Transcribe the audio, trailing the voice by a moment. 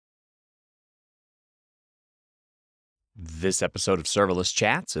This episode of Serverless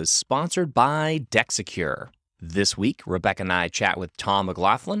Chats is sponsored by Dexecure. This week, Rebecca and I chat with Tom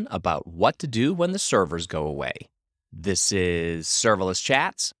McLaughlin about what to do when the servers go away. This is Serverless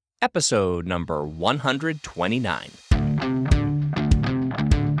Chats, episode number 129.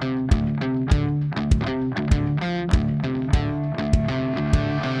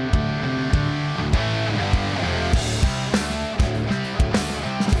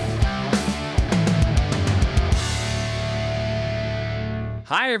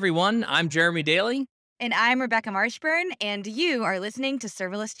 Hi, everyone. I'm Jeremy Daly. And I'm Rebecca Marshburn, and you are listening to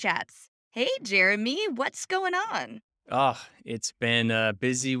Serverless Chats. Hey, Jeremy, what's going on? Oh, it's been a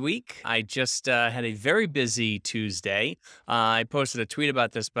busy week. I just had a very busy Tuesday. I posted a tweet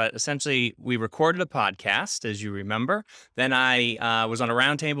about this, but essentially we recorded a podcast, as you remember. Then I was on a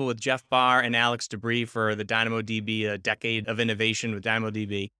roundtable with Jeff Barr and Alex Debris for the DynamoDB, a decade of innovation with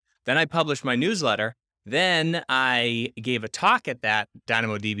DynamoDB. Then I published my newsletter. Then I gave a talk at that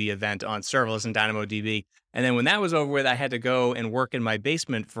DynamoDB event on serverless and DynamoDB. And then when that was over with, I had to go and work in my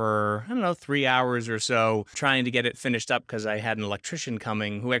basement for, 3 hours or so, trying to get it finished up because I had an electrician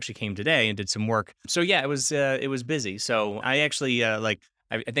coming who actually came today and did some work. So yeah, it was busy. So I actually I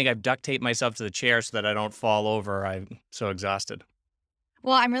think I've duct taped myself to the chair so that I don't fall over. I'm so exhausted.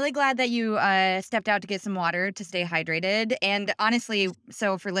 Well, I'm really glad that you stepped out to get some water to stay hydrated. And honestly,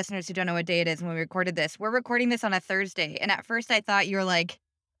 so for listeners who don't know what day it is when we recorded this, we're recording this on a Thursday. And at first I thought you were like,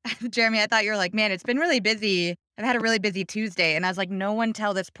 Jeremy, I thought you were like, man, it's been really busy. I've had a really busy Tuesday. And I was like, no one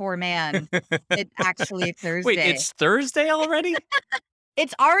tell this poor man it's actually Thursday. Wait, it's Thursday already?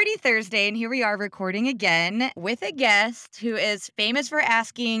 It's already Thursday, and here we are recording again with a guest who is famous for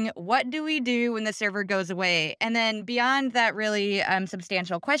asking, what do we do when the server goes away? And then beyond that really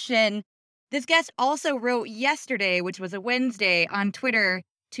substantial question, this guest also wrote yesterday, which was a Wednesday, on Twitter,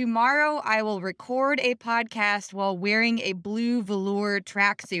 tomorrow I will record a podcast while wearing a blue velour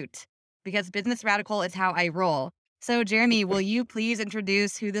tracksuit because business radical is how I roll. So, Jeremy, will you please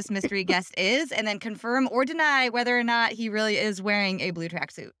introduce who this mystery guest is and then confirm or deny whether or not he really is wearing a blue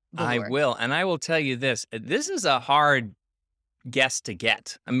tracksuit? I will. And I will tell you this. This is a hard guest to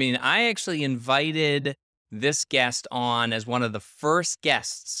get. I mean, I actually invited this guest on as one of the first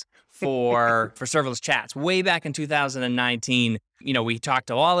guests for Serverless Chats way back in 2019. We talked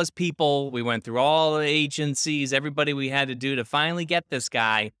to all his people. We went through all the agencies, everybody we had to do to finally get this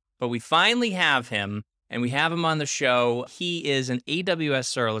guy. But we finally have him. And we have him on the show. He is an AWS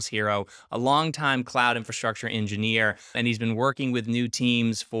serverless hero, a longtime cloud infrastructure engineer, and he's been working with new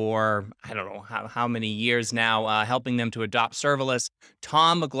teams for, I don't know how many years now, helping them to adopt serverless.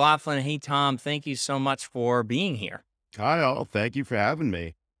 Tom McLaughlin. Hey, Tom, thank you so much for being here. Hi, all. Thank you for having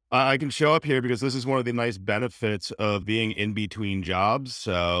me. I can show up here because this is one of the nice benefits of being in between jobs.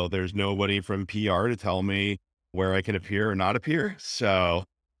 So there's nobody from PR to tell me where I can appear or not appear. So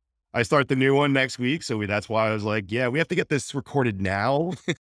I start the new one next week. So that's why I was like, yeah, we have to get this recorded now.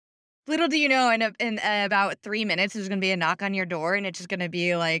 Little do you know, in about 3 minutes, there's going to be a knock on your door, and it's just going to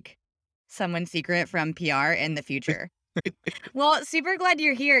be like someone secret from PR in the future. Well, super glad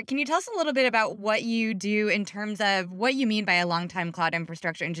you're here. Can you tell us a little bit about what you do in terms of what you mean by a longtime cloud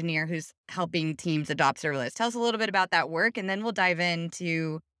infrastructure engineer who's helping teams adopt serverless? Tell us a little bit about that work, and then we'll dive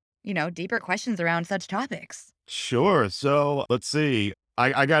into, deeper questions around such topics. Sure. So let's see.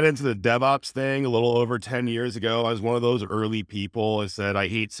 I got into the DevOps thing a little over 10 years ago. I was one of those early people. I said, I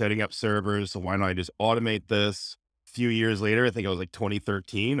hate setting up servers, so why don't I just automate this? A few years later, I think it was like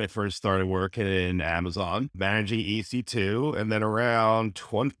 2013, I first started working in Amazon, managing EC2. And then around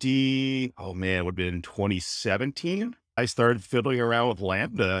it would have been 2017, I started fiddling around with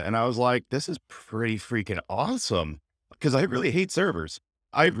Lambda. And I was like, this is pretty freaking awesome because I really hate servers.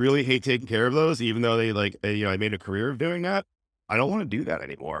 I really hate taking care of those, even though I made a career of doing that. I don't want to do that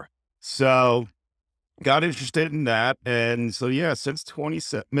anymore. So got interested in that. And so, yeah, since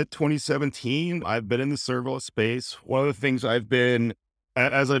mid 2017, I've been in the serverless space. One of the things I've been,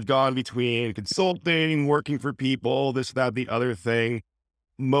 as I've gone between consulting, working for people, this, that, the other thing,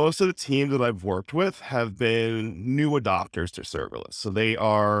 most of the teams that I've worked with have been new adopters to serverless. So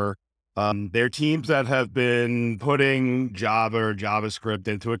they're teams that have been putting Java or JavaScript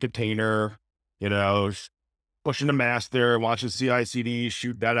into a container, pushing the master, watching CI/CD,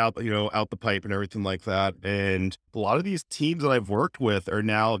 shoot that out, out the pipe and everything like that. And a lot of these teams that I've worked with are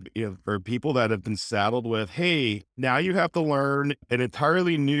now, for people that have been saddled with, hey, now you have to learn an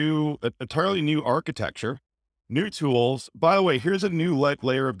entirely new architecture, new tools. By the way, here's a new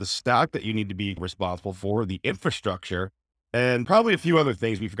layer of the stack that you need to be responsible for, the infrastructure, and probably a few other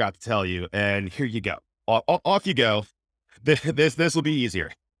things we forgot to tell you. And here you go. Off you go. This will be easier.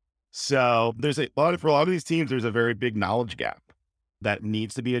 So there's for a lot of these teams, there's a very big knowledge gap that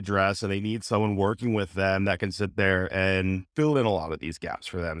needs to be addressed, and they need someone working with them that can sit there and fill in a lot of these gaps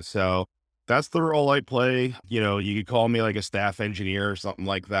for them. So that's the role I play. You could call me like a staff engineer or something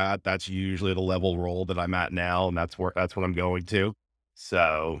like that. That's usually the level role that I'm at now, and that's what I'm going to.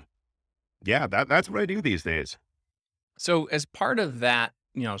 So yeah, that's what I do these days. So, as part of that,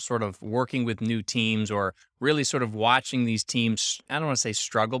 sort of working with new teams or really sort of watching these teams, I don't want to say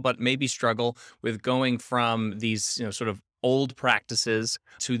struggle, but maybe struggle with going from these, sort of old practices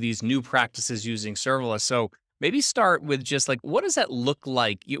to these new practices using serverless. So, maybe start with just like, what does that look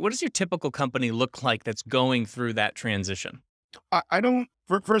like? What does your typical company look like that's going through that transition? I don't.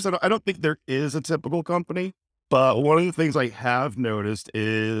 First, I don't think there is a typical company. But one of the things I have noticed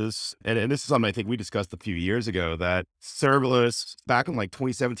is, and this is something I think we discussed a few years ago, that serverless, back in like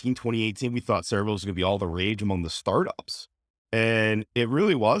 2017, 2018, we thought serverless was going to be all the rage among the startups. And it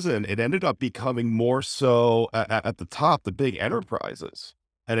really wasn't. It ended up becoming more so at the top, the big enterprises.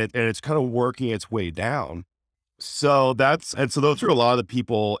 And it's kind of working its way down. So those are a lot of the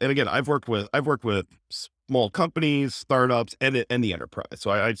people. And again, I've worked with small companies, startups, and the enterprise.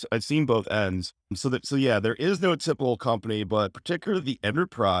 So I've seen both ends. So yeah, there is no typical company, but particularly the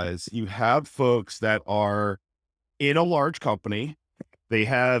enterprise, you have folks that are in a large company. They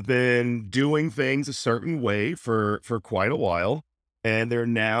have been doing things a certain way for quite a while. And they're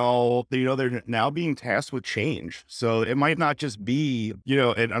now being tasked with change. So it might not just be,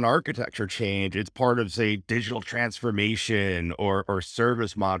 an architecture change. It's part of, say, digital transformation or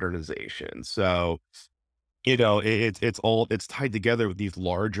service modernization. So, it's tied together with these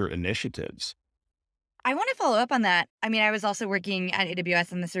larger initiatives. I want to follow up on that. I mean, I was also working at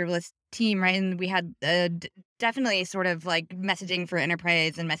AWS on the serverless team, right? And we had definitely sort of like messaging for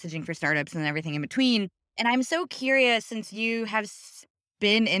enterprise and messaging for startups and everything in between. And I'm so curious, since you have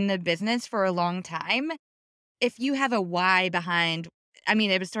been in the business for a long time, if you have a why behind. I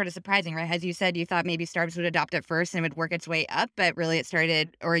mean, it was sort of surprising, right? As you said, you thought maybe startups would adopt it first and it would work its way up, but really it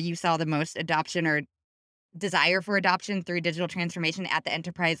started, or you saw the most adoption or desire for adoption through digital transformation at the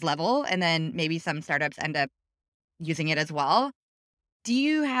enterprise level, and then maybe some startups end up using it as well. Do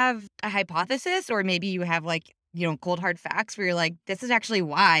you have a hypothesis, or maybe you have like, cold hard facts where you're like, this is actually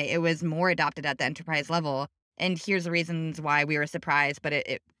why it was more adopted at the enterprise level, and here's the reasons why we were surprised, but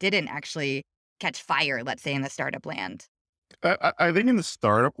it didn't actually catch fire, let's say, in the startup land? I think in the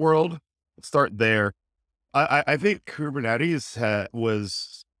startup world, let's start there. I think Kubernetes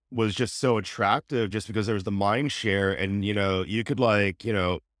was just so attractive just because there was the mind share, and you could like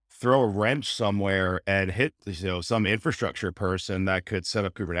throw a wrench somewhere and hit some infrastructure person that could set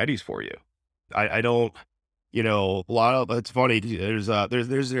up Kubernetes for you. I don't a lot of it's funny. There's a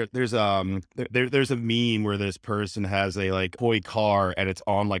meme where this person has a like toy car and it's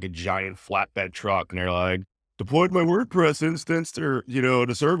on like a giant flatbed truck, and they're like, deployed my WordPress instance to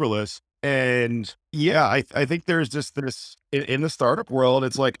serverless. And yeah, I think there's just this in the startup world.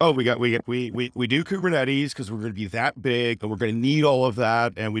 It's like, oh, we do Kubernetes because we're going to be that big and we're going to need all of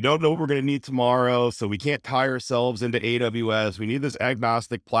that, and we don't know what we're going to need tomorrow, so we can't tie ourselves into AWS. We need this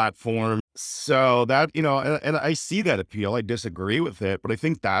agnostic platform. So that and I see that appeal. I disagree with it, but I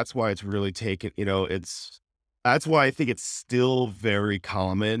think that's why it's really taken. That's why I think it's still very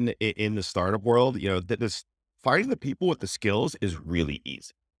common in the startup world. That this finding the people with the skills is really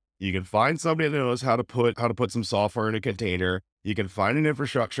easy. You can find somebody that knows how to put some software in a container. You can find an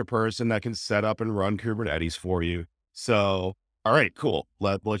infrastructure person that can set up and run Kubernetes for you. So, all right, cool.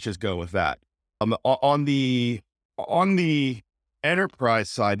 Let's just go with that. On the enterprise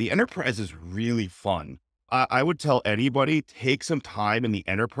side, the enterprise is really fun. I would tell anybody, take some time in the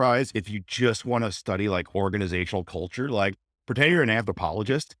enterprise if you just want to study like organizational culture. Like, pretend you're an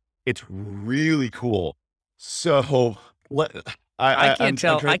anthropologist. It's really cool. So let I I'm can't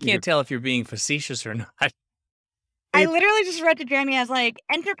tell. trying I to think can't tell if you're being facetious or not. I it's literally just read to Jeremy. I was like,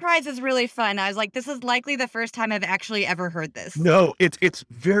 enterprise is really fun. I was like, this is likely the first time I've actually ever heard this. no, it's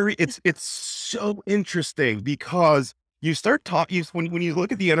so interesting because you start talking when you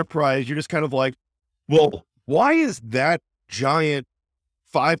look at the enterprise, you're just kind of like, well, why is that giant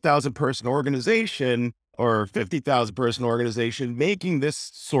 5,000 person organization or 50,000 person organization making this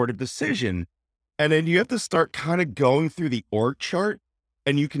sort of decision? And then you have to start kind of going through the org chart,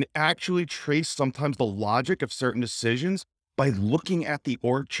 and you can actually trace sometimes the logic of certain decisions by looking at the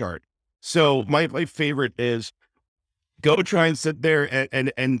org chart. So my favorite is go try and sit there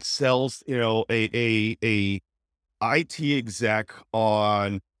and sell, a IT exec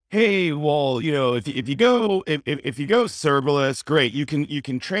on, hey, well, if you go serverless, great. You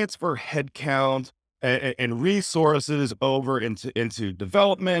can transfer headcount and resources over into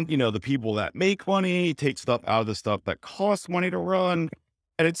development. The people that make money take stuff out of the stuff that costs money to run.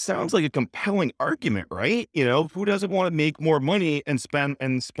 And it sounds like a compelling argument, right? Who doesn't want to make more money and spend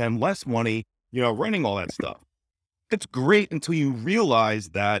less money, running all that stuff? It's great until you realize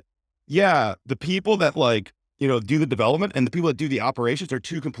that, yeah, the people that do the development and the people that do the operations are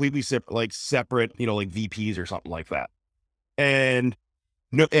two completely separate, like VPs or something like that. And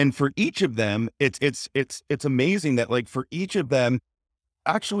no, and for each of them, it's amazing that for each of them,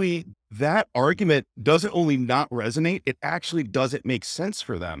 actually that argument doesn't only not resonate, it actually doesn't make sense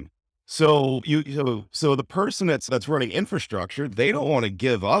for them. So the person that's running infrastructure, they don't want to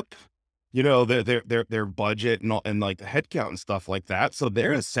give up, their budget and like the headcount and stuff like that. So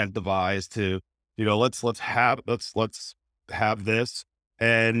they're incentivized to, let's have this.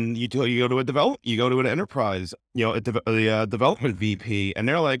 And you go to you go to an enterprise, the development VP, and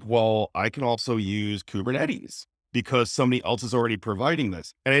they're like, well, I can also use Kubernetes because somebody else is already providing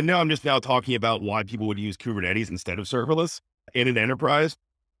this. And I know I'm just now talking about why people would use Kubernetes instead of serverless in an enterprise,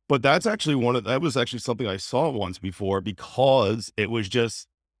 but that was actually something I saw once before, because it was just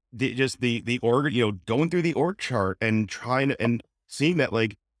the org, going through the org chart and and seeing that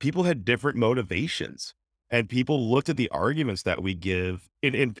people had different motivations. And people looked at the arguments that we give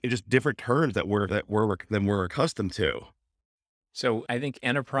in just different terms that we're accustomed to. So I think But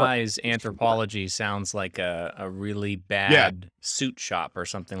enterprise anthropology sounds like a really yeah, bad suit shop or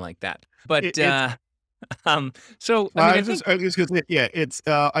something like that. But it's so I mean, I think I was gonna say, yeah, it's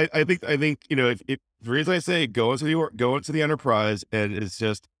I think if the reason I say go into the enterprise, and it's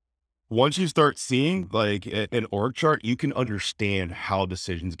just once you start seeing an org chart, you can understand how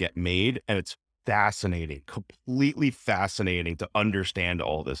decisions get made, and it's fascinating, completely fascinating to understand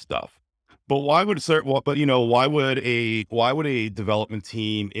all this stuff. But why would a development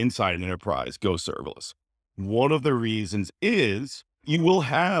team inside an enterprise go serverless? One of the reasons is you will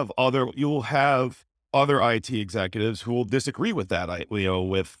have other IT executives who will disagree with that.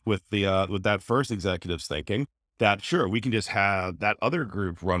 With that first executive's thinking that, sure, we can just have that other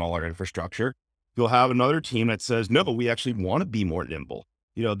group run all our infrastructure. You'll have another team that says, no, we actually want to be more nimble.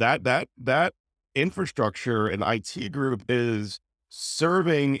 That infrastructure and IT group is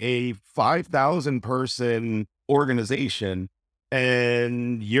serving a 5,000 person organization,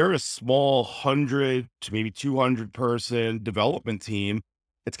 and you're a small 100 to maybe 200 person development team.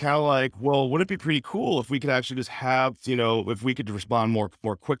 It's kind of like, well, wouldn't it be pretty cool if we could actually just have, if we could respond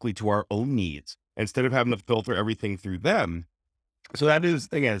more quickly to our own needs instead of having to filter everything through them? So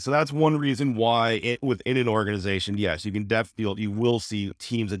that's one reason why within an organization, yes, you will see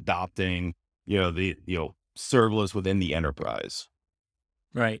teams adopting, serverless within the enterprise.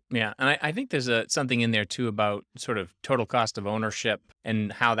 right, yeah, and I think there's something in there too about sort of total cost of ownership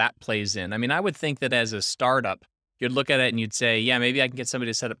and how that plays in. I mean, I would think that as a startup, you'd look at it and you'd say, yeah, maybe I can get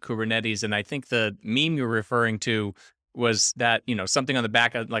somebody to set up Kubernetes. And I think the meme you're referring to was that, something on the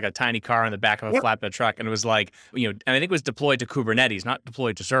back of like a tiny car on the back of a Yep. flatbed truck. And it was like, and I think it was deployed to Kubernetes, not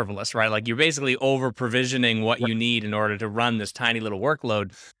deployed to serverless, right? Like you're basically over provisioning what you need in order to run this tiny little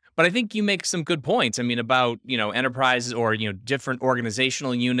workload. But I think you make some good points. I mean, about, enterprises or, different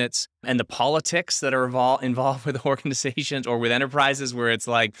organizational units and the politics that are involved with organizations or with enterprises, where it's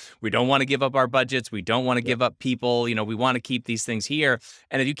like, we don't want to give up our budgets. We don't want to Yep. give up people. We want to keep these things here.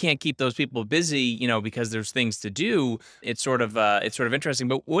 And if you can't keep those people busy, because there's things to do, it's sort of interesting.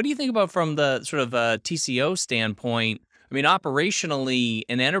 But what do you think about from the sort of TCO standpoint? I mean, operationally,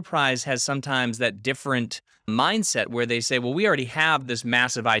 an enterprise has sometimes that different mindset where they say, well, we already have this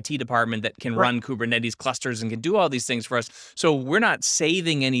massive IT department that can Right. run Kubernetes clusters and can do all these things for us. So we're not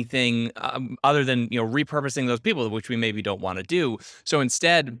saving anything other than, repurposing those people, which we maybe don't want to do. So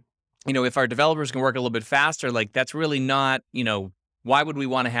instead, if our developers can work a little bit faster, like that's really not, why would we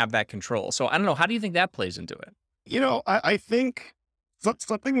want to have that control? So I don't know. How do you think that plays into it? I think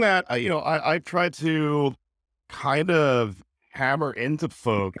something that I try to kind of hammer into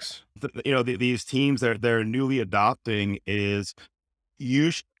folks, these teams that they're newly adopting is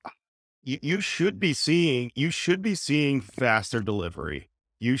you sh- you should be seeing faster delivery.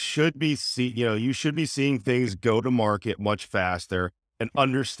 You should be seeing things go to market much faster, and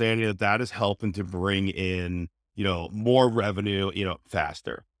understanding that that is helping to bring in, more revenue,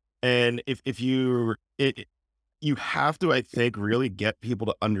 faster. And if you it you have to, I think, really get people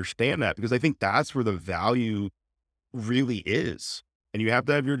to understand that, because I think that's where the value really is. And you have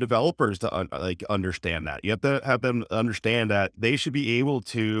to have your developers to understand that. You have to have them understand that they should be able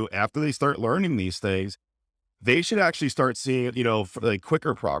to, after they start learning these things, they should actually start seeing,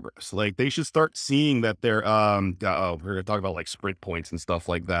 quicker progress. Like they should start seeing that they're, we're going to talk about like sprint points and stuff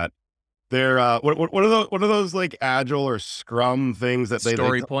like that. They're what are those like agile or scrum things that they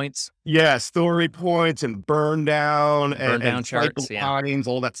Story points, yeah, story points and burn down burn and down cycle charts. Yeah. times,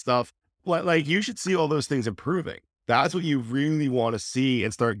 all that stuff. Like you should see all those things improving. That's what you really want to see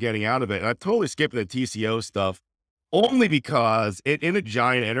and start getting out of it. And I'm totally skipping the TCO stuff only because in a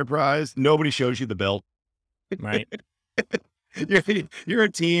giant enterprise, nobody shows you the bill. Right. You're a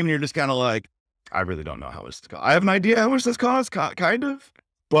team and you're just kind of like, I really don't know how much this costs. I have an idea how much this costs, kind of.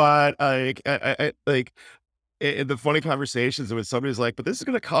 But like the funny conversations when somebody's like, but this is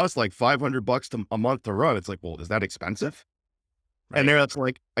going to cost like $500 a month to run. It's like, well, is that expensive? And Right. they're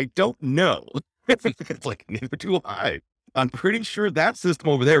like, I don't know. It's like, neither do I. I'm pretty sure that system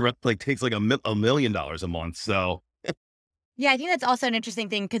over there like takes like $1 million a month. So Yeah, I think that's also an interesting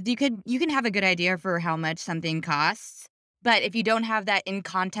thing because you can have a good idea for how much something costs, but if you don't have that in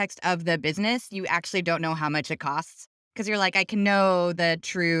context of the business, you actually don't know how much it costs because you're like, I can know the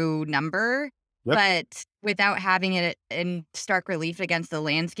true number, yep, but without having it in stark relief against the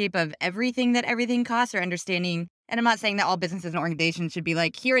landscape of everything that everything costs or understanding. And I'm not saying that all businesses and organizations should be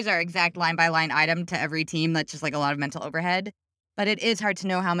like, here's our exact line by line item to every team. That's just like a lot of mental overhead. But it is hard to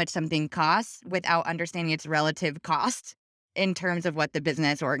know how much something costs without understanding its relative cost in terms of what the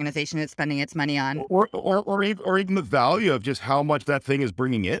business or organization is spending its money on. or even the value of just how much that thing is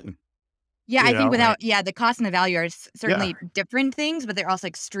bringing in. Yeah, You I think know? Right. the cost and the value are Yeah. certainly different things, but they're also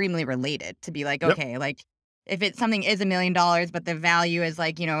extremely related to be like, Yep. okay, like if it's something is $1 million, but the value is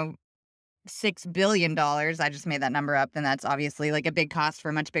like, $6 billion, I just made that number up, then that's obviously like a big cost for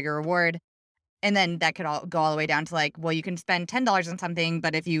a much bigger reward. And then that could all go all the way down to like, well, you can spend $10 on something,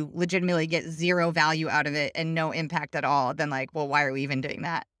 but if you legitimately get zero value out of it and no impact at all, then like, well, why are we even doing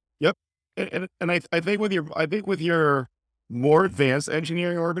that? Yep. And I think with your more advanced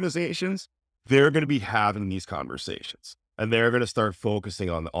engineering organizations, they're going to be having these conversations and they're going to start focusing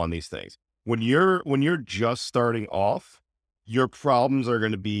on these things. When you're just starting off, your problems are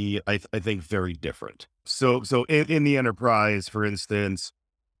going to be, I think, very different. So in the enterprise, for instance,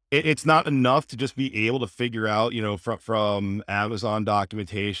 it's not enough to just be able to figure out, from Amazon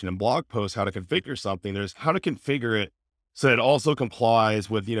documentation and blog posts how to configure something. There's how to configure it so it also complies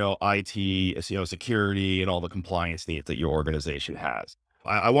with, IT, security and all the compliance needs that your organization has.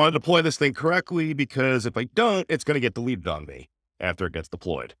 I want to deploy this thing correctly because if I don't, it's going to get deleted on me after it gets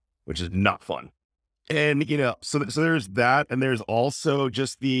deployed, which is not fun. And, so there's that. And there's also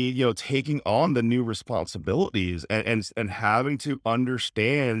just the, taking on the new responsibilities and having to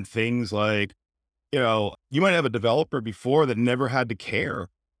understand things like, you might have a developer before that never had to care.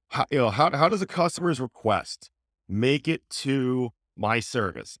 How does a customer's request make it to my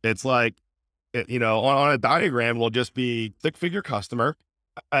service? It's like, on a diagram, will just be thick figure customer.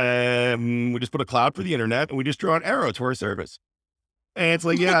 We just put a cloud for the internet and we just draw an arrow to our service. And it's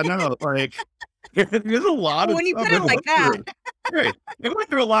like, yeah, no, like there's a lot Well, of when you stuff put it it like went that, through. Right. It went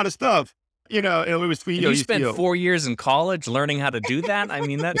through a lot of stuff. And it was, And you spent 4 years in college learning how to do that? I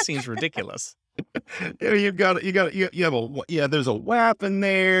mean, that seems ridiculous. you have there's a WAP in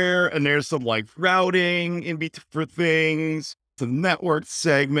there and there's some like routing for things, some network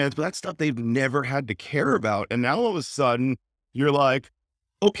segments, but that's stuff they've never had to care about. And now all of a sudden you're like,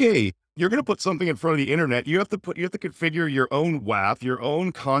 okay, you're going to put something in front of the internet. You have to configure your own WAF, your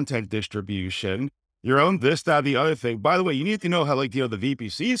own content distribution, your own this, that, the other thing. By the way, you need to know how the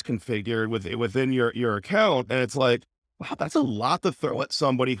VPC is configured within your account. And it's like, wow, that's a lot to throw at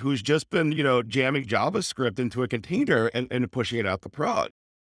somebody who's just been, jamming JavaScript into a container and pushing it out the prod.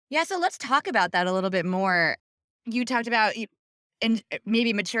 yeah. So let's talk about that a little bit more. You talked about and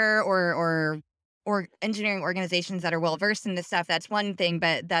maybe mature or engineering organizations that are well versed in this stuff. That's one thing,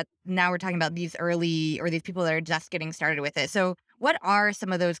 but that now we're talking about these early or these people that are just getting started with it. So, what are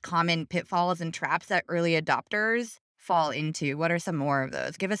some of those common pitfalls and traps that early adopters fall into? What are some more of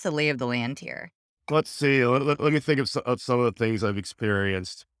those? Give us a lay of the land here. Let's see. Let me think of some of the things I've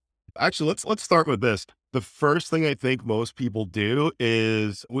experienced. Actually, let's start with this. The first thing I think most people do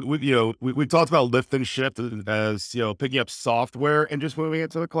is we talked about lift and shift as picking up software and just moving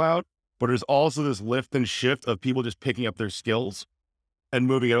it to the cloud. But there's also this lift and shift of people just picking up their skills and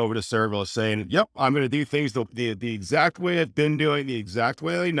moving it over to serverless, saying, "Yep, I'm going to do things the exact way I've been doing, the exact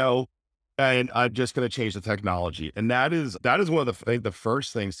way I know, and I'm just going to change the technology." And that is one of the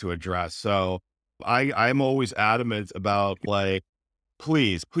first things to address. So I'm always adamant about like,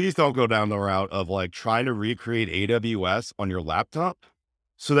 please don't go down the route of like trying to recreate AWS on your laptop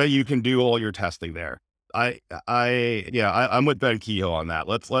so that you can do all your testing there. I'm with Ben Kehoe on that.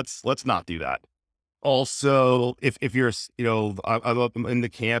 Let's not do that. Also, if you're, I'm in the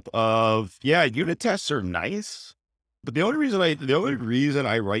camp of, yeah, unit tests are nice, But the only reason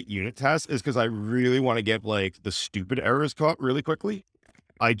I write unit tests is because I really want to get like the stupid errors caught really quickly.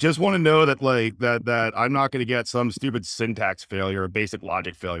 I just want to know that like that I'm not going to get some stupid syntax failure or basic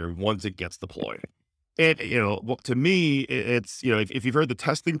logic failure once it gets deployed. And well, to me, it's if you've heard the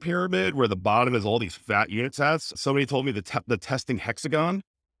testing pyramid where the bottom is all these fat unit tests. Somebody told me the testing hexagon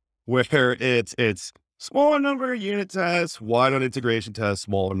where it's smaller number of unit tests, wide on integration tests,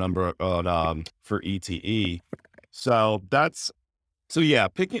 smaller number on for ETE. So yeah,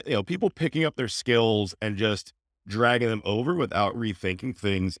 people picking up their skills and just dragging them over without rethinking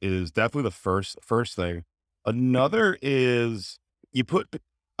things is definitely the first thing. Another is you put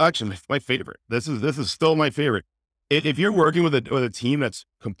actually my favorite. This is still my favorite. If you're working with a team that's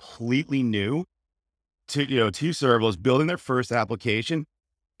completely new to serverless, building their first application,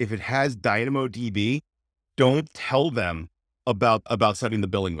 if it has DynamoDB, don't tell them about setting the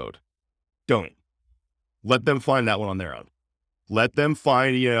billing mode. Don't. Let them find that one on their own. Let them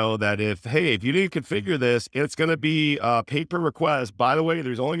find, that if you didn't configure this, it's going to be paid per request. By the way,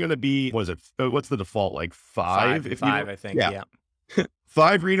 there's only going to be, what's the default? Like five? Five, I think. Yeah.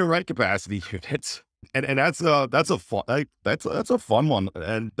 5 read and write capacity units. And that's a fun one.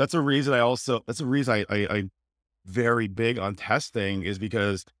 And that's a reason I very big on testing is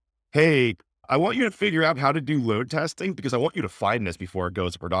because, hey, I want you to figure out how to do load testing because I want you to find this before it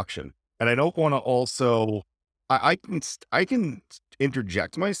goes to production. And I don't want to also, I can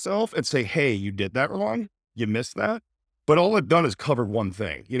interject myself and say, hey, you did that wrong. You missed that. But all I've done is cover one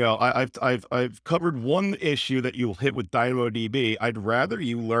thing. I've covered one issue that you'll hit with DynamoDB. I'd rather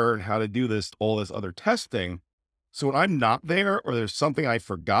you learn how to do all this other testing. So when I'm not there or there's something I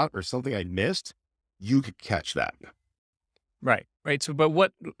forgot or something I missed, you could catch that. Right. So,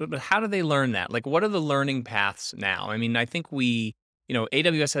 but how do they learn that? Like, what are the learning paths now? I mean, I think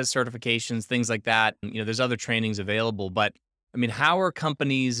AWS has certifications, things like that. There's other trainings available, but I mean, how are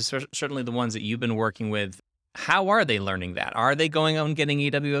companies, certainly the ones that you've been working with, how are they learning that? Are they going out and getting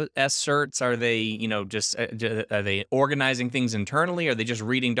AWS certs? Are they, are they organizing things internally? Are they just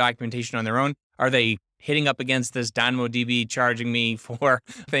reading documentation on their own? Are they hitting up against this DynamoDB charging me for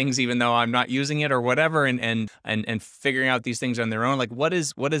things even though I'm not using it or whatever, and figuring out these things on their own? Like, what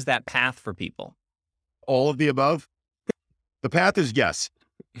is that path for people? All of the above. The path is yes.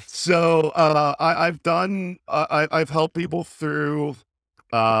 So I've helped people through.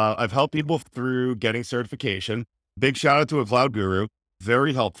 I've helped people through getting certification. Big shout out to a cloud guru.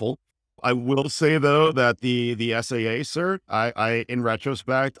 Very helpful. I will say though that the SAA cert, I in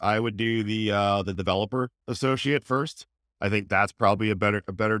retrospect, I would do the developer associate first. I think that's probably a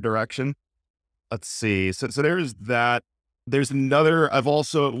better direction. Let's see. So there's that. There's another, I've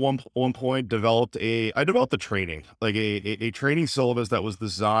also at one point developed a training, like a training syllabus that was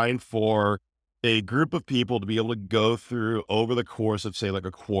designed for a group of people to be able to go through over the course of say like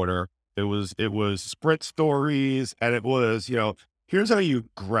a quarter. It was sprint stories, and it was, here's how you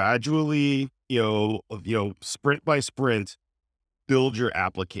gradually, sprint by sprint, build your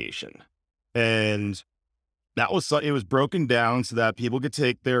application. And it was broken down so that people could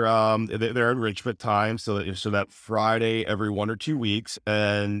take their enrichment time so that Friday every 1 or 2 weeks,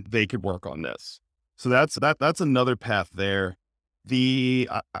 and they could work on this. So that's another path there.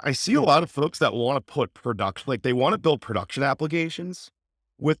 I see a lot of folks that want to put production, like they want to build production applications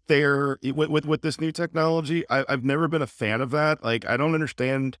with this new technology. I've never been a fan of that. Like, I don't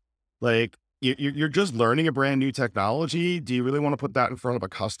understand, like you're just learning a brand new technology. Do you really want to put that in front of a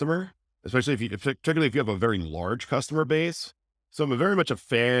customer? Especially particularly if you have a very large customer base. So I'm very much a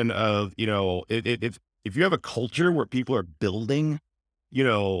fan of, if you have a culture where people are building,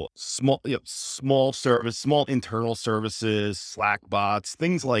 small internal services, Slack bots,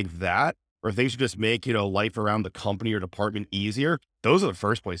 things like that, or things to just make, life around the company or department easier. Those are the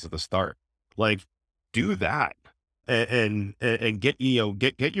first places to start. Like, do that and get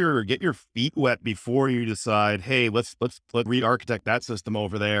your feet wet before you decide, hey, let's re-architect that system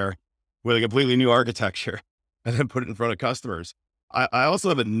over there with a completely new architecture and then put it in front of customers. I also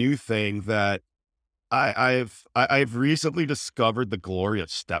have a new thing that I've recently discovered the glory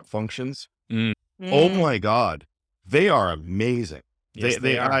of step functions. Mm. Oh my God. They are amazing. Yes,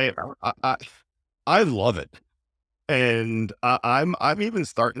 they are. I love it. And I'm even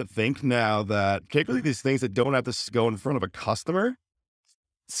starting to think now that particularly these things that don't have to go in front of a customer,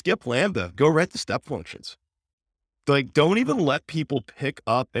 skip Lambda, go write the step functions. Like, don't even let people pick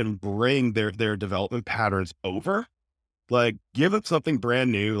up and bring their development patterns over. Like, give them something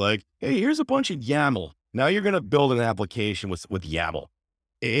brand new. Like, hey, here's a bunch of YAML. Now you're going to build an application with YAML.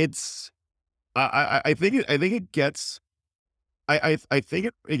 I think it gets I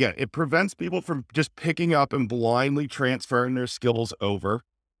think it prevents people from just picking up and blindly transferring their skills over.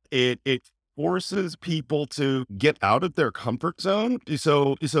 It forces people to get out of their comfort zone.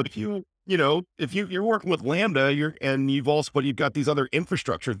 So if you're working with Lambda, but you've got these other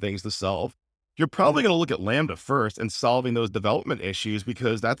infrastructure things to solve, you're probably going to look at Lambda first and solving those development issues,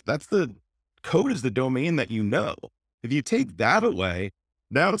 because that's the code is the domain that you know. If you take that away,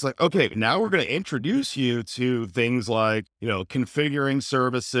 now it's like, okay, now we're going to introduce you to things like, configuring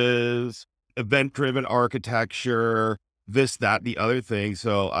services, event-driven architecture, this, that, the other thing.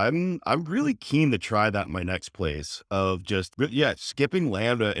 So I'm really keen to try that in my next place of just, skipping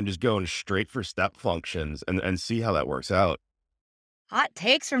Lambda and just going straight for step functions and see how that works out. Hot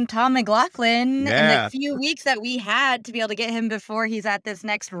takes from Tom McLaughlin in the Yeah. few weeks that we had to be able to get him before he's at this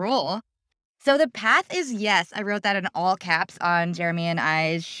next role. So the path is yes. I wrote that in all caps on Jeremy and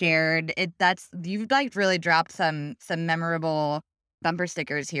I's shared. You've like really dropped some memorable bumper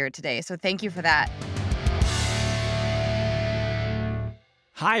stickers here today. So thank you for that.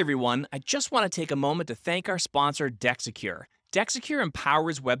 Hi, everyone. I just want to take a moment to thank our sponsor, Dexecure. Dexecure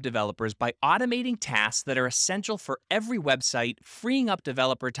empowers web developers by automating tasks that are essential for every website, freeing up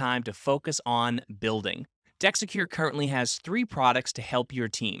developer time to focus on building. Dexecure currently has 3 products to help your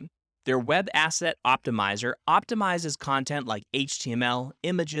team. Their Web Asset Optimizer optimizes content like HTML,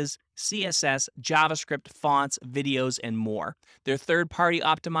 images, CSS, JavaScript, fonts, videos, and more. Their third-party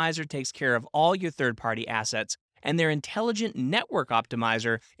optimizer takes care of all your third-party assets, and their Intelligent Network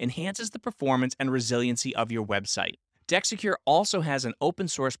Optimizer enhances the performance and resiliency of your website. Dexecure also has an open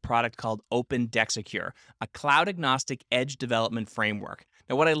source product called OpenDexecure, a cloud-agnostic edge development framework.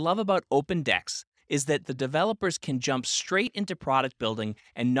 Now, what I love about OpenDex is that the developers can jump straight into product building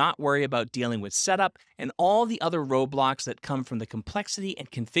and not worry about dealing with setup and all the other roadblocks that come from the complexity and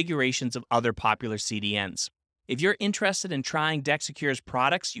configurations of other popular CDNs. If you're interested in trying Dexecure's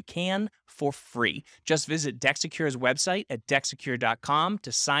products, you can for free. Just visit Dexecure's website at dexecure.com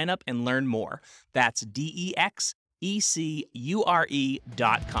to sign up and learn more. That's DEXECURE.com.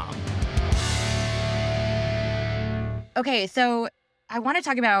 Okay, so I want to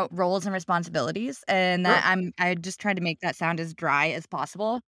talk about roles and responsibilities, and that Sure. I just tried to make that sound as dry as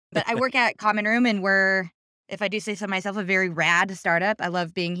possible. But I work at Common Room, and we're, if I do say so myself, a very rad startup. I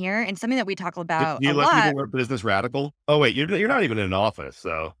love being here, and something that we talk Do about a you let people lot. wear business radical? Oh wait, you're not even in an office,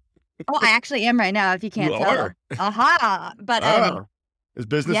 so Oh, I actually am right now, if you you can't tell. are. Aha! But Ah, is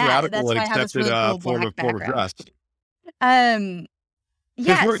business yeah, radical that's an why I have this accepted really cool form black of background. dress? Um,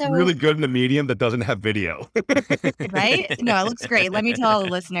 Because yeah, we're so really good in a medium that doesn't have video. right? No, it looks great. Let me tell all the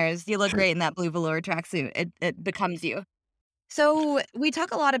listeners, you look great in that blue velour tracksuit. It becomes you. So we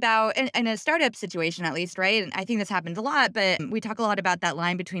talk a lot about in a startup situation, at least, right? And I think this happens a lot, but we talk a lot about that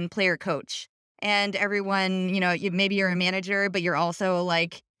line between player coach and everyone. Maybe you're a manager, but you're also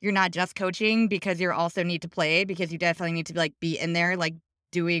like you're not just coaching because you also need to play because you definitely need to like be in there, like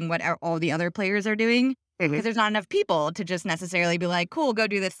doing what all the other players are doing. Because Mhm. there's not enough people to just necessarily be like, cool, go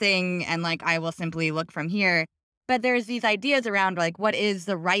do this thing, and like I will simply look from here. But there's these ideas around like what is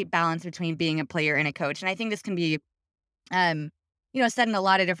the right balance between being a player and a coach, and I think this can be um, said in a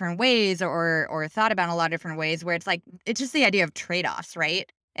lot of different ways or thought about in a lot of different ways where it's like it's just the idea of trade-offs,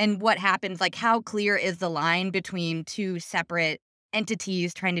 right? And what happens, like how clear is the line between two separate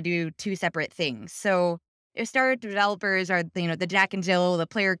entities trying to do two separate things? So if startup developers are the Jack and Jill, the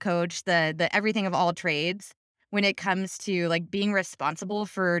player coach, the everything of all trades when it comes to like being responsible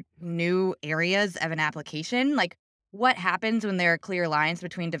for new areas of an application, like what happens when there are clear lines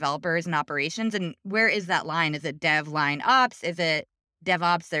between developers and operations, and where is that line? Is it dev line ops? Is it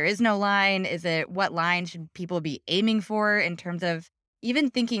DevOps? There is no line. Is it what line should people be aiming for in terms of even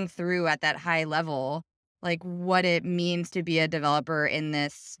thinking through at that high level, like what it means to be a developer in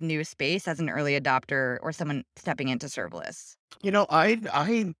this new space as an early adopter or someone stepping into serverless? You know, I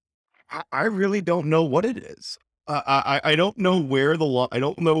really don't know what it is. I don't know where I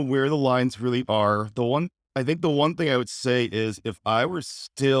don't know where the lines really are. I think the one thing I would say is if I were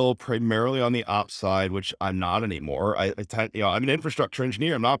still primarily on the ops side, which I'm not anymore, I'm an infrastructure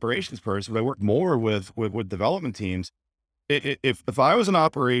engineer, I'm an operations person, but I work more with development teams. If I was an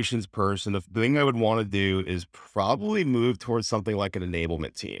operations person, the thing I would want to do is probably move towards something like an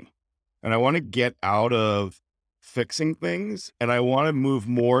enablement team. And I want to get out of fixing things and I want to move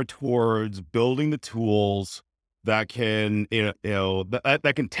more towards building the tools that can,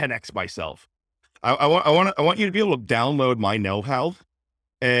 that can 10x myself. I want you to be able to download my know-how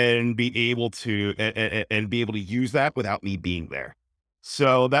and be able to, and be able to use that without me being there.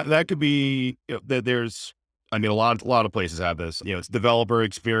 So that could be, that there's, I mean, a lot of places have this, it's developer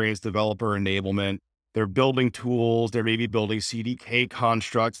experience, developer enablement. They're building tools. They're maybe building CDK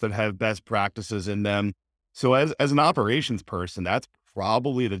constructs that have best practices in them. So as an operations person, that's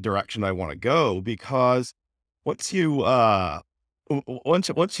probably the direction I want to go, because once you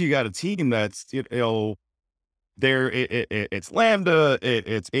once you got a team that's, it's Lambda,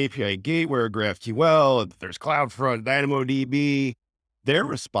 it's API Gateway, GraphQL, there's CloudFront, DynamoDB. They're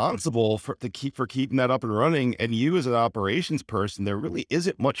responsible for keeping that up and running. And you as an operations person, there really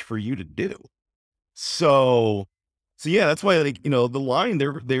isn't much for you to do. So, so yeah, that's why, like,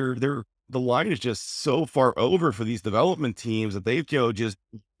 the line is just so far over for these development teams that they've, just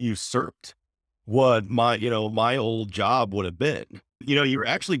usurped what my old job would have been. You were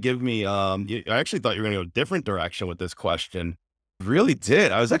actually giving me, I actually thought you were going to go a different direction with this question. Really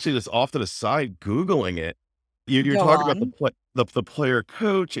did. I was actually just off to the side Googling it. You're Go talking about on. the player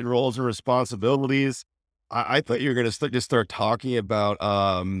coach and roles and responsibilities. I thought you were going to just start talking about,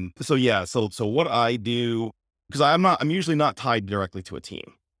 so yeah, so what I do, because I'm usually not tied directly to a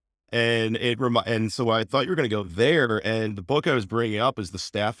team. And so I thought you were going to go there. And the book I was bringing up is The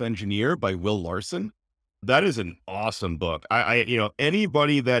Staff Engineer by Will Larson. That is an awesome book.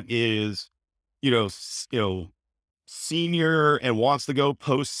 Anybody that is, you know, s- you know, senior and wants to go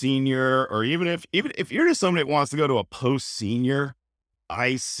post senior, or even if you're just somebody that wants to go to a post senior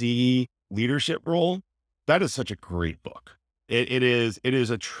IC leadership role, that is such a great book. It is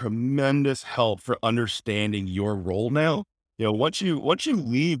a tremendous help for understanding your role now. Once you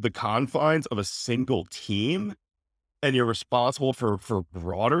leave the confines of a single team and you're responsible for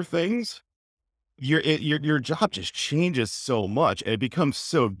broader things, your job just changes so much and it becomes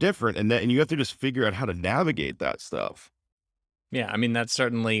so different, and you have to just figure out how to navigate that stuff. Yeah, I mean, that's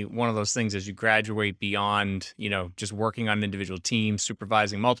certainly one of those things as you graduate beyond, just working on individual teams,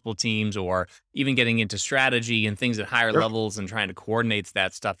 supervising multiple teams, or even getting into strategy and things at higher Sure. levels and trying to coordinate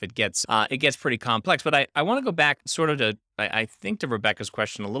that stuff. It gets pretty complex. But I want to go back sort of to, I think, to Rebecca's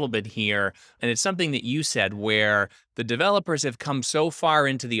question a little bit here. And it's something that you said where the developers have come so far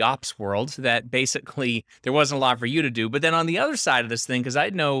into the ops world that basically there wasn't a lot for you to do. But then on the other side of this thing, because I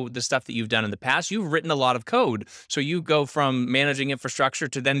know the stuff that you've done in the past, you've written a lot of code. So you go from managing infrastructure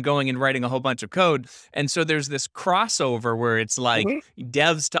to then going and writing a whole bunch of code. And so there's this crossover where it's like Mhm.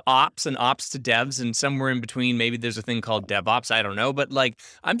 devs to ops and ops to devs, and somewhere in between, maybe there's a thing called DevOps. I don't know. But like,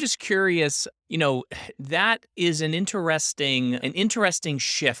 I'm just curious, that is an interesting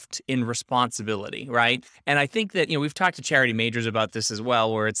shift in responsibility, right? And I think that we've talked to charity majors about this as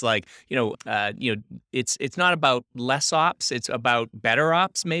well, where it's like it's not about less ops, it's about better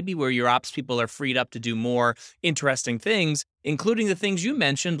ops, maybe, where your ops people are freed up to do more interesting things, including the things you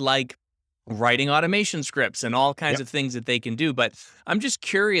mentioned, like writing automation scripts and all kinds Yep. of things that they can do. But I'm just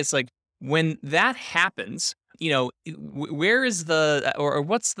curious, like when that happens, where is or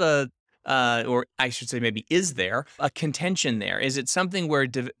what's the or I should say, maybe, is there a contention there? Is it something where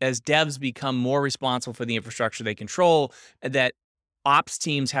as devs become more responsible for the infrastructure they control, that ops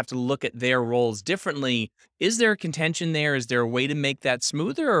teams have to look at their roles differently? Is there a contention there? Is there a way to make that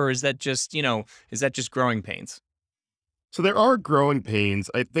smoother, or is that just growing pains? So there are growing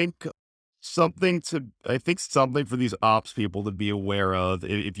pains. I think something for these ops people to be aware of.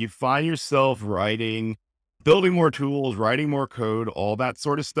 If you find yourself building more tools, writing more code, all that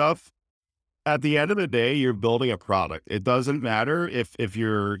sort of stuff, at the end of the day, you're building a product. It doesn't matter if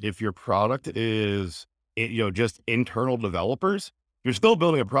your product is, just internal developers. You're still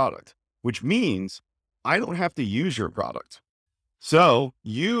building a product, which means I don't have to use your product. So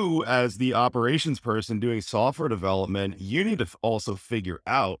you, as the operations person doing software development, you need to also figure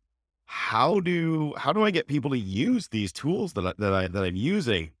out how do I get people to use these tools that I'm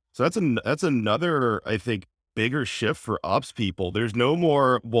using. So that's another, I think, bigger shift for ops people. There's no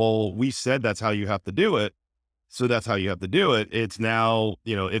more, well, we said that's how you have to do it, so that's how you have to do it. It's now,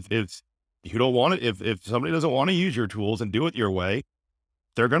 if you don't want it, if somebody doesn't want to use your tools and do it your way,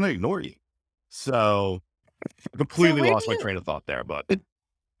 they're going to ignore you. So I So completely where do lost my you train of thought there, but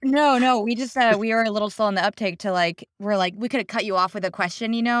No, no, we just, we were a little slow on the uptake to, like we're like, we could have cut you off with a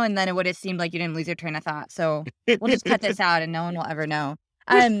question, and then it would have seemed like you didn't lose your train of thought, so we'll just cut this out and no one will ever know.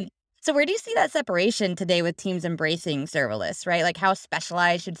 Um, so where do you see that separation today with teams embracing serverless, right? Like, how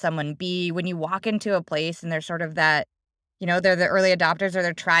specialized should someone be when you walk into a place and they're sort of that, they're the early adopters or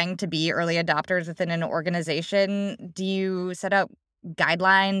they're trying to be early adopters within an organization? Do you set up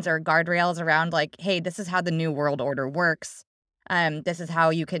guidelines or guardrails around like, hey, this is how the new world order works? This is how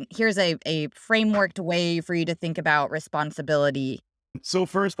here's a frameworked way for you to think about responsibility. so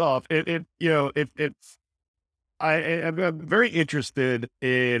first off, it's I'm very interested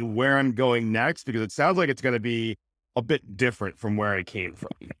in where I'm going next, because it sounds like it's going to be a bit different from where I came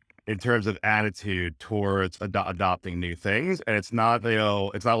from. in terms of attitude towards adopting new things. And it's not,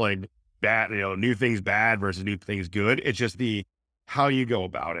 it's not like bad, new things bad versus new things good. It's just how you go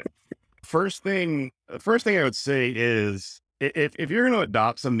about it. First thing I would say is if you're going to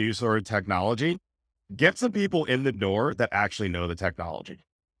adopt some new sort of technology, get some people in the door that actually know the technology.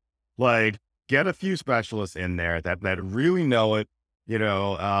 Like, get a few specialists in there that really know it. There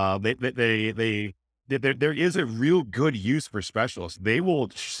is a real good use for specialists. They will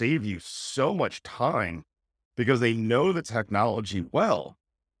save you so much time because they know the technology well.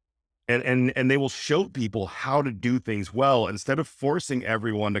 And they will show people how to do things well instead of forcing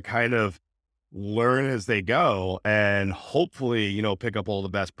everyone to kind of learn as they go and hopefully, pick up all the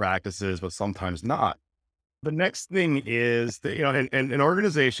best practices, but sometimes not. The next thing is that, and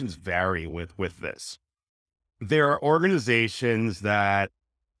organizations vary with this. There are organizations that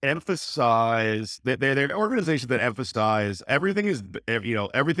emphasize they're organizations that emphasize everything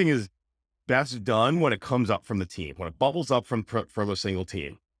is best done when it comes up from the team, when it bubbles up from a single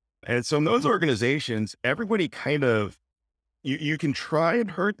team. And so in those organizations, everybody kind of, you can try and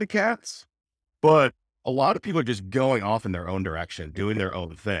hurt the cats, but a lot of people are just going off in their own direction, doing their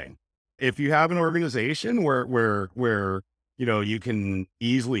own thing. If you have an organization where you can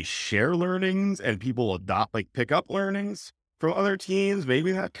easily share learnings and people pick up learnings from other teams,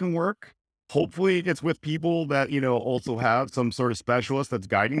 maybe that can work. Hopefully it's with people that, also have some sort of specialist that's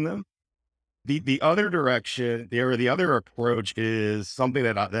guiding them. The other direction there, the other approach is something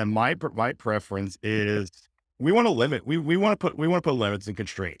that my preference is we want to limit, we want to put limits and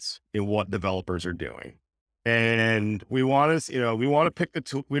constraints in what developers are doing. And we want to pick the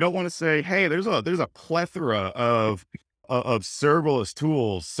tool. We don't want to say, hey, there's a plethora of serverless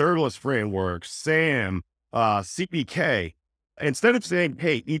tools, serverless frameworks, SAM, CPK. Instead of saying,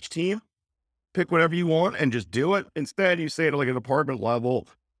 hey, each team, pick whatever you want and just do it. Instead, you say it like a department level.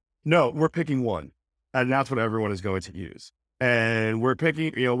 No, we're picking one, and that's what everyone is going to use. And we're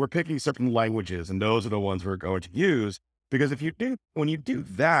picking certain languages, and those are the ones we're going to use. Because when you do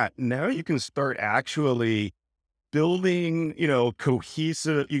that, now you can start actually building,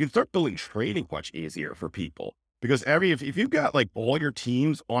 cohesive, you can start building training much easier for people. Because if you've got like all your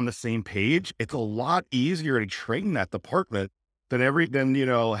teams on the same page, it's a lot easier to train that department than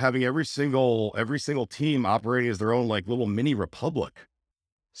having every single team operating as their own like little mini republic.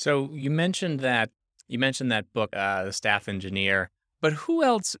 So you mentioned that book, The Staff Engineer, but who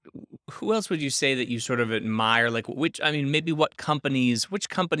else would you say that you sort of admire? Like maybe which companies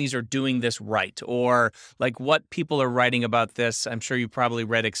are doing this right, or like what people are writing about this? I'm sure you probably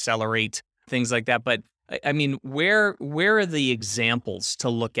read Accelerate, things like that. But I mean, where are the examples to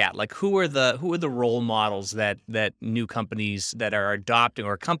look at? Like who are the role models that new companies that are adopting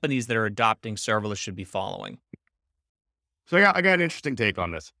or companies that are adopting serverless should be following? So I got an interesting take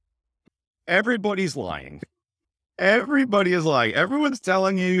on this. Everybody's lying. Everybody is lying. Everyone's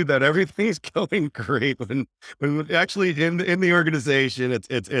telling you that everything's going great when actually in the organization,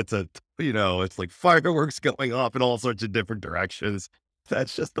 it's like fireworks going off in all sorts of different directions.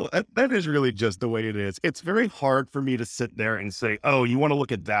 That is really just the way it is. It's very hard for me to sit there and say, oh, you want to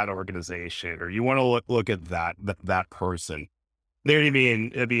look at that organization or you want to look at that person. You know what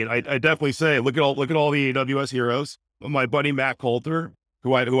I mean? I definitely say, look at all the AWS heroes. My buddy Matt Coulter,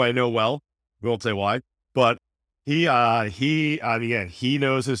 who I know well, we won't say why, but he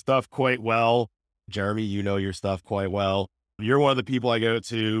knows his stuff quite well. Jeremy, you know your stuff quite well. You're one of the people I go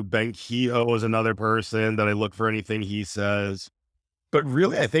to. Ben Kehoe is another person that I look for anything he says. But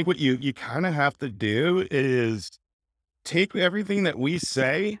really, I think what you kind of have to do is take everything that we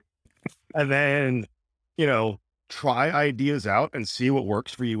say and then, try ideas out and see what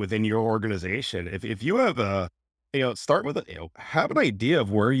works for you within your organization. If you have start with have an idea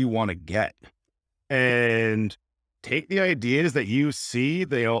of where you want to get and take the ideas that you see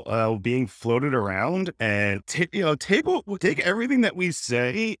being floated around and take everything that we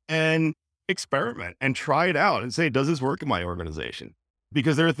say and experiment and try it out and say, does this work in my organization?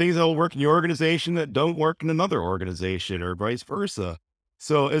 Because there are things that will work in your organization that don't work in another organization or vice versa.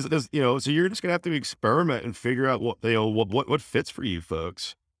 So so you're just gonna have to experiment and figure out what fits for you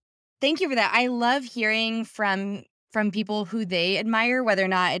folks. Thank you for that. I love hearing from people who they admire, whether or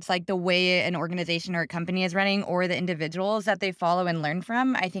not it's like the way an organization or a company is running or the individuals that they follow and learn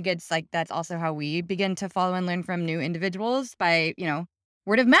from. I think it's like that's also how we begin to follow and learn from new individuals by,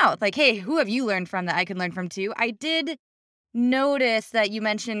 word of mouth. Like, hey, who have you learned from that I can learn from too? I did notice that you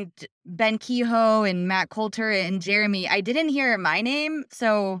mentioned Ben Kehoe and Matt Coulter and Jeremy. I didn't hear my name,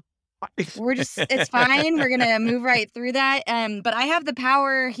 so it's fine. We're gonna move right through that. But I have the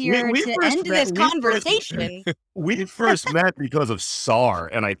power here we to first end met. this conversation. We first met because of SAR,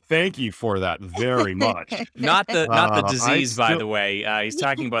 and I thank you for that very much. Not the I disease, by still- the way. He's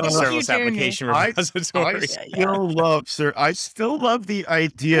talking about the Thank you, serverless Jeremy. application I repository. I still love the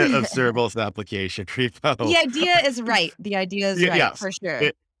idea of serverless application repo. The idea is right. The idea is Yeah, right yes. for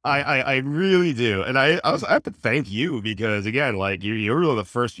sure. I really do, and I have to thank you because again, like you were one of the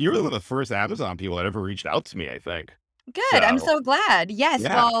first Amazon people that ever reached out to me. I think. Good. I'm So, so glad. Yes.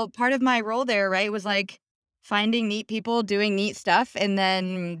 yeah. Well, part of my role there, right, was like finding neat people doing neat stuff and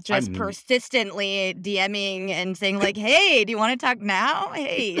then just I'm- persistently DMing and saying, like, hey, do you want to talk now?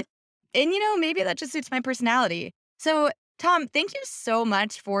 Hey. And, maybe that just suits my personality. So, Tom, thank you so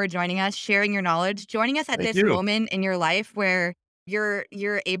much for joining us, sharing your knowledge, joining us at Thank this you. moment in your life where you're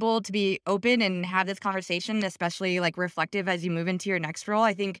able to be open and have this conversation, especially like reflective as you move into your next role.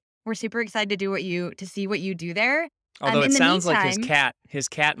 I think we're super excited to see what you do there. Although in it the sounds like meantime- his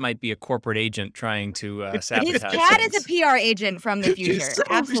cat might be a corporate agent trying to His sabotage cat things. is a PR agent from the She's future. so-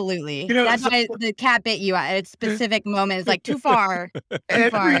 Absolutely. That's so- why the cat bit you at a specific moment. It's like too far. Every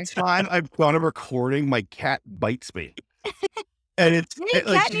far. time I've gone to recording, my cat bites me, and it's Hey,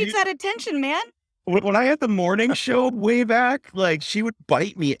 like cat needs that attention, man. when I had the morning show way back, like she would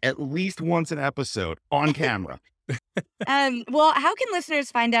bite me at least once an episode on camera. Well, how can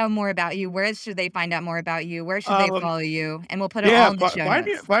listeners find out more about you? Where should they find out more about you? Where should they follow you? And we'll put it all in the show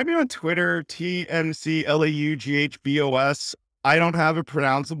notes. find me on Twitter, TMCLAUGHBOS. I don't have a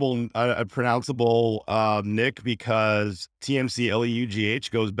pronounceable nick because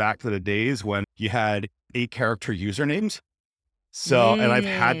TMCLAUGH goes back to the days when you had 8-character usernames. So, and I've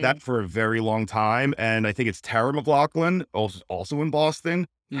had that for a very long time. And I think it's Tara McLaughlin, also in Boston,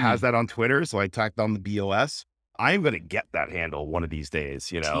 has that on Twitter. So I tacked on the BOS. I'm going to get that handle one of these days,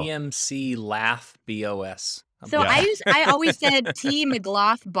 TMC Laugh BOS. So Yeah. I always said T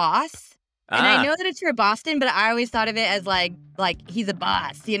McLaugh boss. And I know that it's for Boston, but I always thought of it as like he's a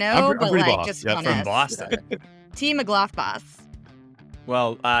boss, I'm but pretty like boss. just Yeah, fun from as. Boston. T McLaugh boss.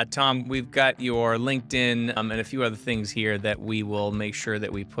 Well, Tom, we've got your LinkedIn and a few other things here that we will make sure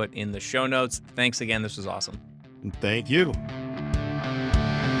that we put in the show notes. Thanks again. This was awesome. Thank you.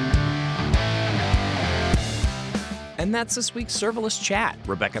 And that's this week's Serverless Chat.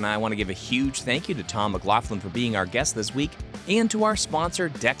 Rebecca and I want to give a huge thank you to Tom McLaughlin for being our guest this week and to our sponsor,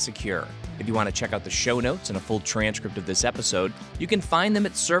 DexSecure. If you want to check out the show notes and a full transcript of this episode, you can find them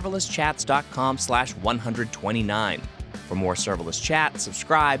at serverlesschats.com/129. For more Serverless Chat,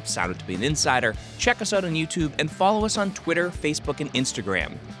 subscribe, sign up to be an insider, check us out on YouTube, and follow us on Twitter, Facebook, and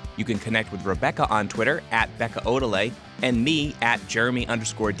Instagram. You can connect with Rebecca on Twitter at Becca Odelay and me at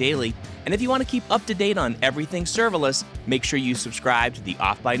Jeremy_Daily. And if you want to keep up to date on everything serverless, make sure you subscribe to the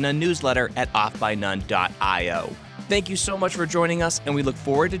Off by None newsletter at offbynone.io. Thank you so much for joining us, and we look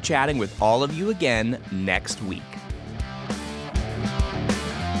forward to chatting with all of you again next week.